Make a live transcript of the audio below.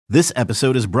This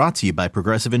episode is brought to you by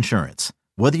Progressive Insurance.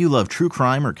 Whether you love true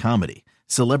crime or comedy,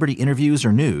 celebrity interviews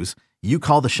or news, you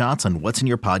call the shots on what's in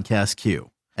your podcast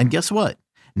queue. And guess what?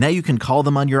 Now you can call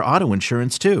them on your auto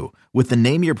insurance too with the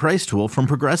Name Your Price tool from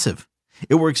Progressive.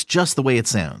 It works just the way it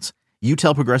sounds. You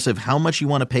tell Progressive how much you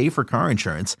want to pay for car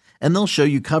insurance, and they'll show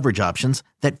you coverage options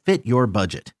that fit your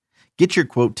budget. Get your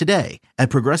quote today at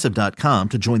Progressive.com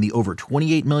to join the over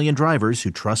 28 million drivers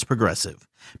who trust Progressive.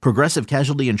 Progressive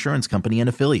Casualty Insurance Company and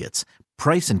Affiliates.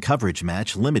 Price and coverage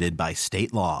match limited by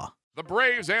state law. The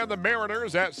Braves and the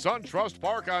Mariners at SunTrust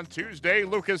Park on Tuesday.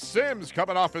 Lucas Sims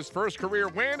coming off his first career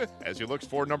win as he looks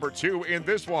for number 2 in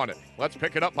this one. Let's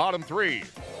pick it up bottom 3.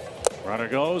 Runner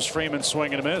goes, Freeman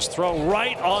swing and a miss, throw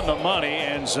right on the money,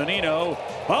 and Zunino,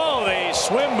 the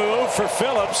swim move for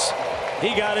Phillips.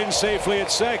 He got in safely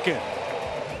at second.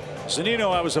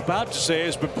 Zunino, I was about to say,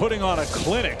 has been putting on a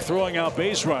clinic throwing out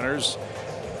base runners,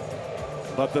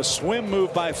 but the swim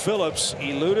move by Phillips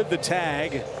eluded the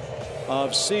tag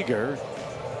of Seager,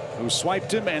 who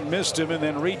swiped him and missed him and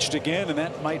then reached again, and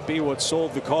that might be what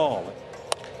sold the call.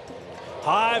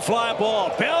 High fly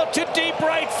ball, belt to deep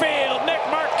right field. Nick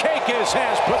Markakis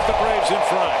has put the Braves in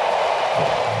front.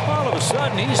 All of a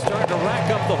sudden, he's starting to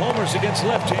rack up the homers against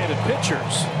left-handed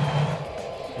pitchers.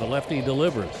 The lefty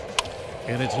delivers,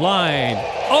 and it's lined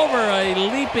over a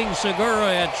leaping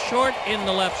Segura at short in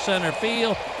the left center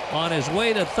field. On his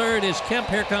way to third is Kemp.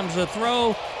 Here comes the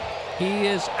throw. He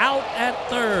is out at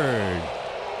third.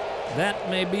 That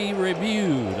may be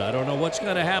reviewed. I don't know what's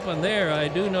going to happen there. I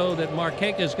do know that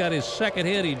Markakis got his second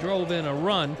hit. He drove in a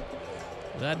run,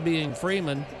 that being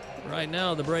Freeman. Right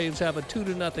now, the Braves have a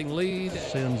 2-0 lead.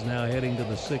 Sims now heading to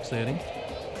the 6th inning.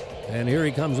 And here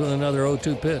he comes with another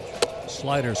 0-2 pitch.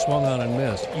 Slider swung on and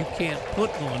missed. You can't put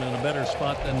one in a better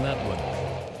spot than that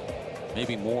one.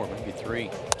 Maybe more, maybe 3.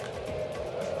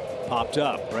 Popped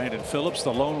up. Brandon Phillips,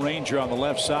 the Lone Ranger on the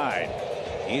left side.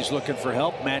 He's looking for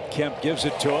help. Matt Kemp gives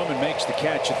it to him and makes the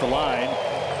catch at the line.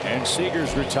 And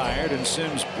Seager's retired, and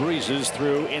Sims breezes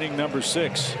through inning number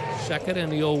 6. Second in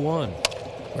the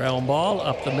 0-1. Ground ball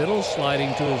up the middle,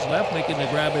 sliding to his left, making the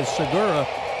grab is Segura,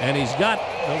 and he's got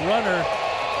the runner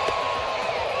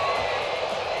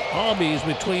Albies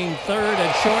between third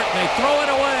and short, and they throw it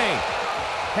away.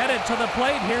 Headed to the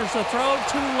plate. Here's the throw.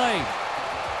 Too late.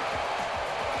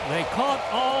 They caught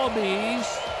Albies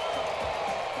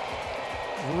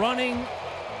running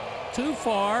too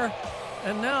far,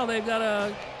 and now they've got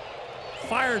a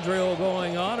fire drill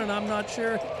going on, and I'm not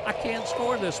sure. I can't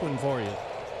score this one for you.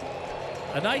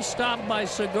 A nice stop by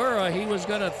Segura. He was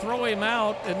going to throw him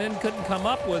out and then couldn't come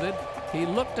up with it. He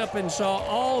looked up and saw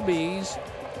Albies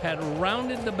had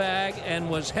rounded the bag and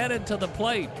was headed to the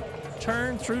plate.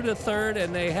 Turned through to third,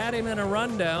 and they had him in a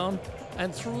rundown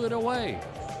and threw it away.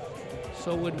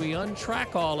 So when we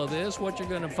untrack all of this, what you're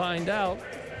going to find out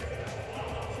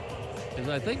is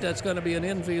I think that's going to be an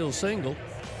infield single.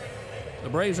 The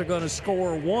Braves are going to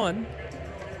score 1,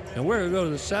 and we're going to go to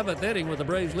the 7th inning with the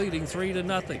Braves leading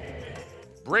 3-0.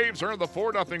 Braves earned the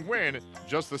 4-0 win,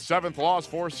 just the 7th loss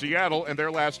for Seattle in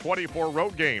their last 24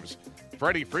 road games.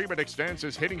 Freddie Freeman extends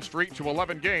his hitting streak to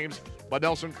 11 games, but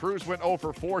Nelson Cruz went 0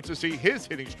 for 4 to see his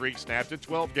hitting streak snapped at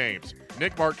 12 games.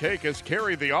 Nick Markakis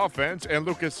carried the offense, and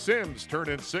Lucas Sims turned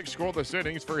in 6 scoreless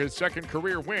innings for his second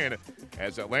career win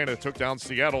as Atlanta took down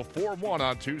Seattle 4-1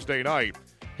 on Tuesday night.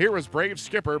 Here is Braves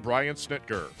skipper Brian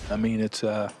Snitker. I mean, it's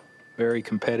a very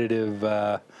competitive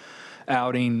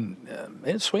outing.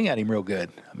 It swing at him real good.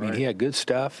 I mean, He had good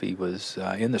stuff. He was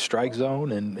in the strike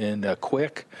zone and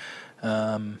quick.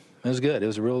 It was good. It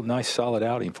was a real nice, solid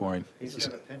outing for him. He's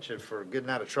got a penchant for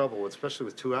getting out of trouble, especially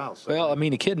with 2 outs. Well, I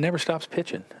mean, the kid never stops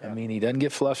pitching. Yeah. I mean, he doesn't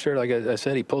get flustered. Like I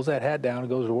said, he pulls that hat down and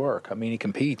goes to work. I mean, he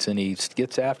competes and he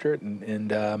gets after it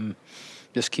and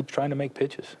just keeps trying to make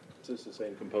pitches. Is this the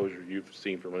same composure you've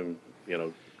seen from him,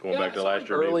 going back to last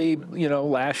year? Early,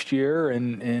 last year,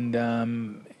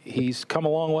 and he's come a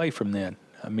long way from then.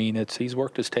 I mean, he's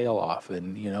worked his tail off,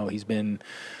 and, he's been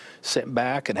sent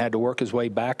back and had to work his way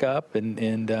back up.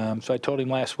 And so I told him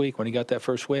last week when he got that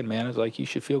first win, man, I was like, you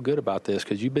should feel good about this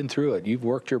because you've been through it. You've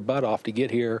worked your butt off to get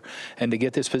here and to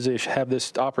get this position, have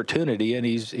this opportunity, and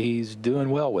he's doing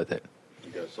well with it.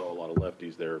 You guys saw a lot of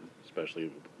lefties there,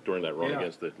 especially during that run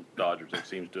against the Dodgers. It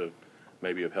seems to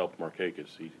maybe have helped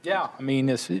Markakis. I mean,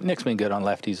 Nick's been good on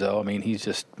lefties, though. I mean, he's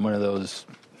just one of those,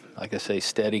 like I say,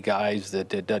 steady guys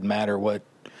that it doesn't matter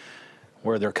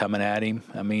where they're coming at him.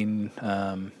 I mean,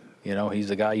 he's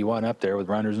the guy you want up there with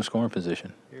runners in scoring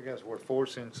position. You guys were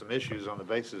forcing some issues on the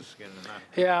bases again tonight.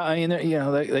 Yeah, I mean,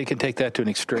 they can take that to an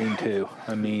extreme too.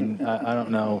 I mean, I don't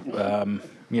know.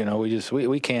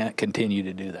 We can't continue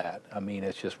to do that. I mean,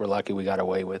 it's just we're lucky we got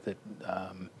away with it.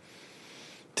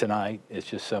 tonight. It's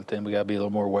just something we got to be a little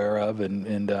more aware of,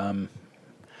 and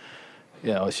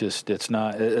you know, it's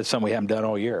something we haven't done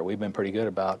all year. We've been pretty good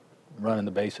about running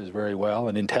the bases very well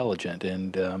and intelligent,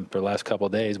 and for the last couple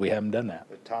of days we haven't done that.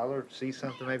 Did Tyler see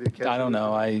something maybe to catch I don't it?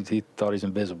 know. He thought he's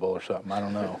invisible or something. I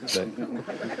don't know. But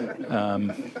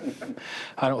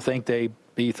I don't think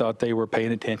he thought they were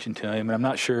paying attention to him. And I'm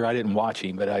not sure. I didn't watch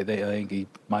him, but I think he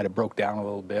might have broke down a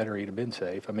little bit or he'd have been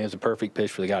safe. I mean, it was a perfect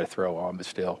pitch for the guy to throw on, but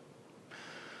still.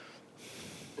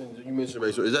 You mentioned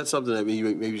baseball. Is that something that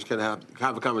you maybe just kind of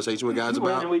have a conversation with guys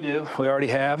about? We do. We already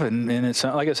have, and it's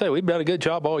like I said, we've done a good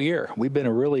job all year. We've been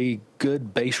a really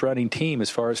good base running team as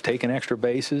far as taking extra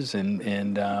bases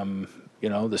and you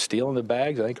know, the stealing the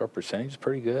bags. I think our percentage is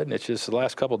pretty good, and it's just the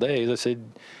last couple of days. I said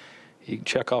you can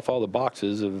check off all the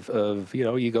boxes of you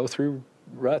know, you go through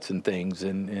ruts and things,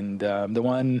 and the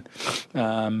one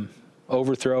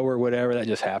overthrow or whatever that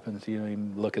just happens. You know, you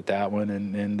look at that one,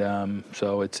 and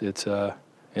so it's.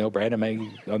 You know, Brandon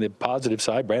on the positive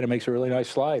side, Brandon makes a really nice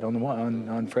slide on the one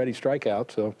on Freddie's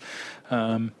strikeout. So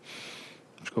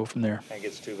let's go from there. And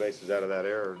gets 2 bases out of that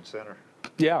error in center.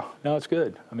 Yeah, no, it's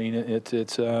good. I mean, it's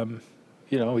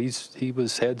you know, he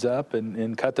was heads up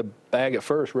and cut the bag at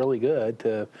first really good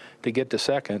to get to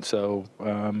second. So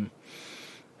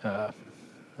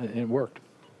it worked.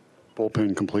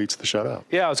 Bullpen completes the shutout.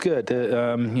 Yeah, it's good.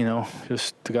 You know,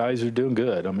 just the guys are doing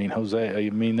good. I mean,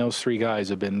 those 3 guys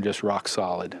have been just rock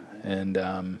solid, and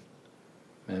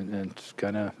it's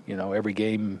kind of, you know, every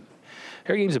game's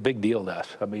a big deal to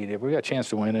us. I mean, if we got a chance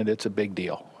to win it, it's a big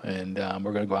deal, and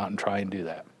we're going to go out and try and do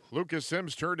that. Lucas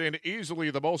Sims turned in easily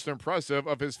the most impressive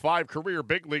of his 5 career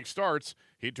big league starts.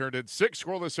 He turned in 6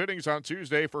 scoreless innings on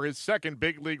Tuesday for his 2nd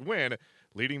big league win,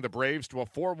 leading the Braves to a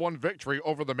 4-1 victory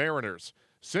over the Mariners.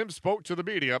 Sims spoke to the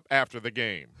media after the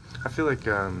game. I feel like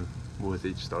with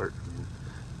each start,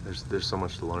 there's so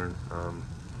much to learn.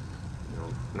 You know,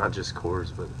 not just cores,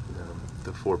 but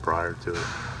the 4 prior to it.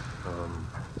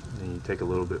 And you take a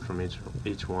little bit from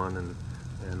each one and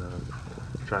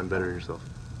try and better yourself.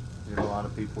 You know, a lot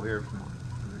of people here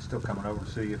they're still coming over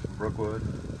to see you from Brookwood,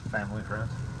 family,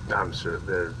 friends. I'm sure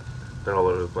they're all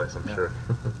over the place. I'm sure.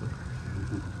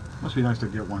 Must be nice to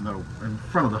get one, though, in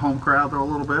front of the home crowd, though, a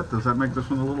little bit. Does that make this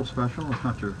one a little special? It's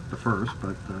not the first,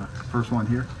 but first one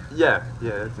here? Yeah,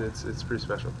 it's pretty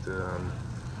special to,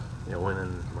 you know, win in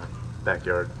my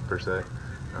backyard, per se.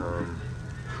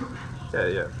 Yeah,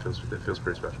 it feels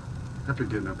pretty special. After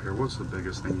getting up here, what's the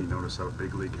biggest thing you notice out of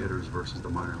big league hitters versus the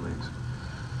minor leagues?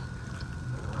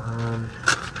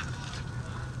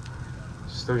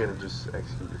 Still got to just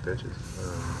execute your pitches.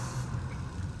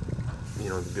 You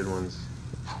know,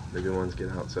 the good ones get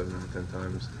out 7 out of 10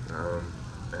 times,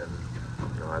 and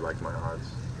you know, I like my odds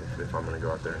if I'm going to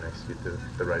go out there and execute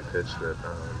the right pitch. That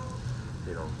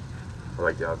you know, I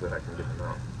like the odds that I can get them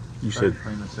out. You said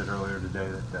Freeman said earlier today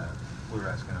that we were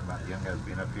asking him about young guys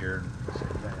being up here,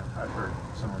 and I've heard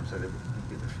someone said they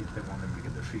want them to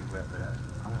get their feet wet, but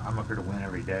I'm up here to win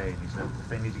every day, and he said if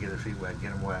they need to get their feet wet,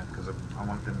 get them wet, because I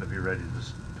want them to be ready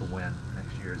to win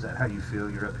next year. Is that how you feel?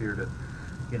 You're up here to,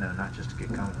 you know, not just to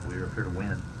get comfortable, you're up here to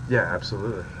win. Yeah,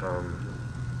 absolutely.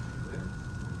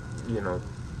 You know,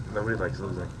 nobody likes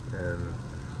losing, and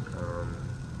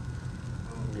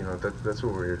you know, that's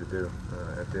what we're here to do.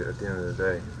 At the end of the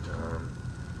day,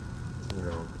 you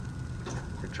know,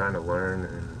 you're trying to learn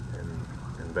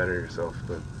and better yourself,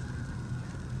 but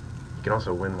you can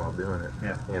also win while doing it.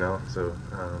 Yeah. You know, so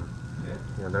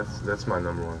you know, that's my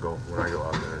number one goal when I go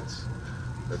out there.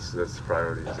 That's the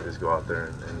priority is go out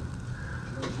there and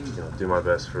you know, do my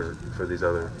best for these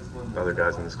other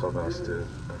guys in this clubhouse to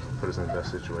put us in the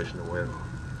best situation to win.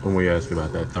 When we asked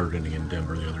about that 3rd inning in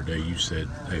Denver the other day, you said,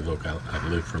 hey, look, I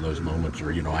live for those moments,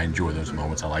 or, you know, I enjoy those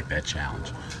moments. I like that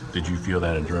challenge. Did you feel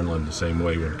that adrenaline the same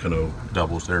way when Cano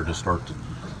doubles there to start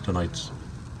tonight's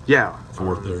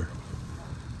 4th there?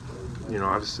 You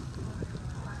know,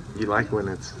 you like when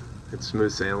it's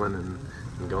smooth sailing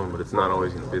and going, but it's not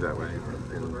always going to be that way.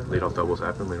 And leadoff doubles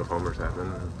happen, leadoff homers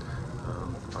happen. And,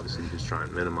 obviously, you just try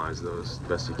and minimize those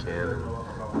best you can, and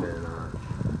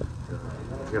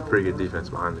you got pretty good defense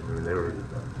behind it. I mean, they were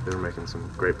making some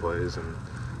great plays, and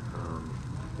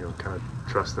you know, kind of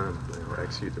trust them, you know,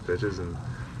 execute the pitches, and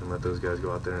let those guys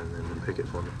go out there and pick it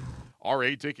for me.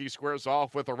 R.A. Dickey squares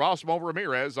off with Erasmo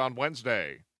Ramirez on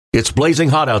Wednesday. It's blazing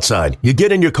hot outside. You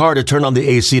get in your car to turn on the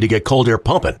AC to get cold air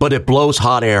pumping, but it blows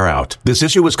hot air out. This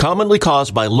issue is commonly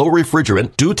caused by low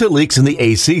refrigerant due to leaks in the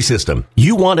AC system.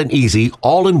 You want an easy,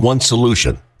 all-in-one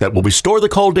solution that will restore the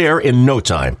cold air in no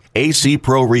time. AC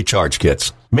Pro Recharge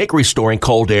Kits make restoring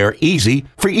cold air easy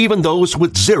for even those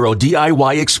with zero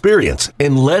DIY experience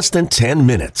in less than 10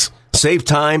 minutes. Save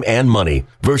time and money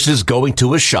versus going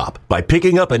to a shop by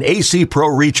picking up an AC Pro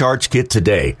recharge kit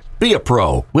today. Be a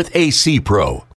pro with AC Pro.